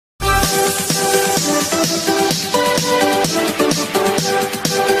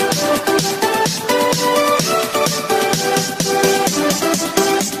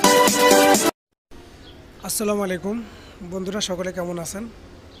আসসালামু আলাইকুম বন্ধুরা, সকলে কেমন আছেন?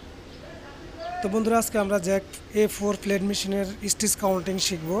 তো বন্ধুরা, আজকে আমরা জ্যাক A4 প্লেট মেশিনের স্টিচ কাউন্টিং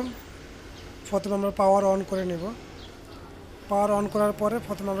শিখব। প্রথমে আমরা পাওয়ার অন করে নেব। পাওয়ার অন করার পরে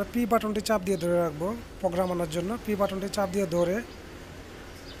প্রথমে আমরা পি বাটনটি চাপ দিয়ে ধরে রাখবো প্রোগ্রাম আনার জন্য। পি বাটনটি চাপ দিয়ে ধরে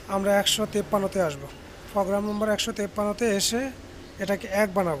আমরা 153তে আসব। প্রোগ্রাম নম্বর 153তে এসে এটাকে 1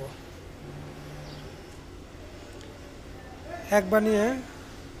 বানাবো। 1 বানিয়ে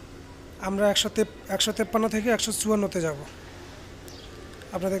আমরা 153 থেকে 154তে যাব।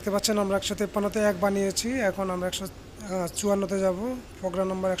 আপনারা দেখতে পাচ্ছেন আমরা 153তে 1 বানিয়েছি। এখন আমরা 154তে যাব। প্রোগ্রাম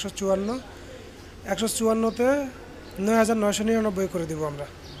নম্বর 154তে 9999 করে দেব আমরা।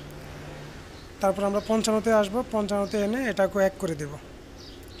 তারপর আমরা 55তে আসব। 55তে এনে এটাকে 1 করে দেব।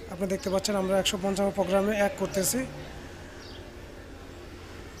 আপনি দেখতে পাচ্ছেন আমরা 155 প্রোগ্রামে 1 করতেছি।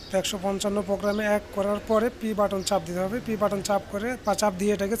 তো 155 প্রোগ্রামে 1 করার পরে পি বাটন চাপ দিতে হবে। পি বাটন চাপ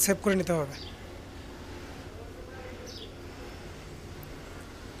দিয়ে এটাকে সেভ করে নিতে হবে।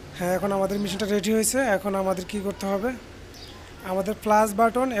 হ্যাঁ, এখন আমাদের মেশিনটা রেডি হয়েছে। এখন আমাদের কি করতে হবে, আমাদের প্লাস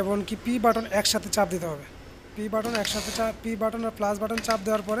বাটন এবং কি পি বাটন একসাথে চাপ দিতে হবে। পি বাটন আর প্লাস বাটন চাপ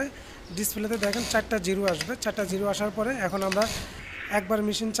দেওয়ার পরে ডিসপ্লেতে দেখেন 4টা জিরো আসবে। 4টা জিরো আসার পরে এখন আমরা একবার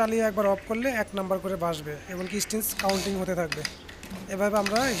মেশিন চালিয়ে একবার অফ করলে 1 নাম্বার করে বাসবে এবং কি স্টিচ কাউন্টিং হতে থাকবে। এভাবে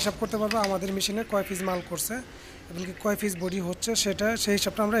আমরা হিসাব করতে পারবো আমাদের মেশিনে কয় পিস মাল করছে এবং কি কয় পিস বডি হচ্ছে, সেই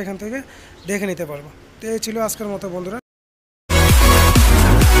হিসাবটা আমরা এখান থেকে দেখে নিতে পারবো। তো এই ছিল আজকের মতো বন্ধুরা।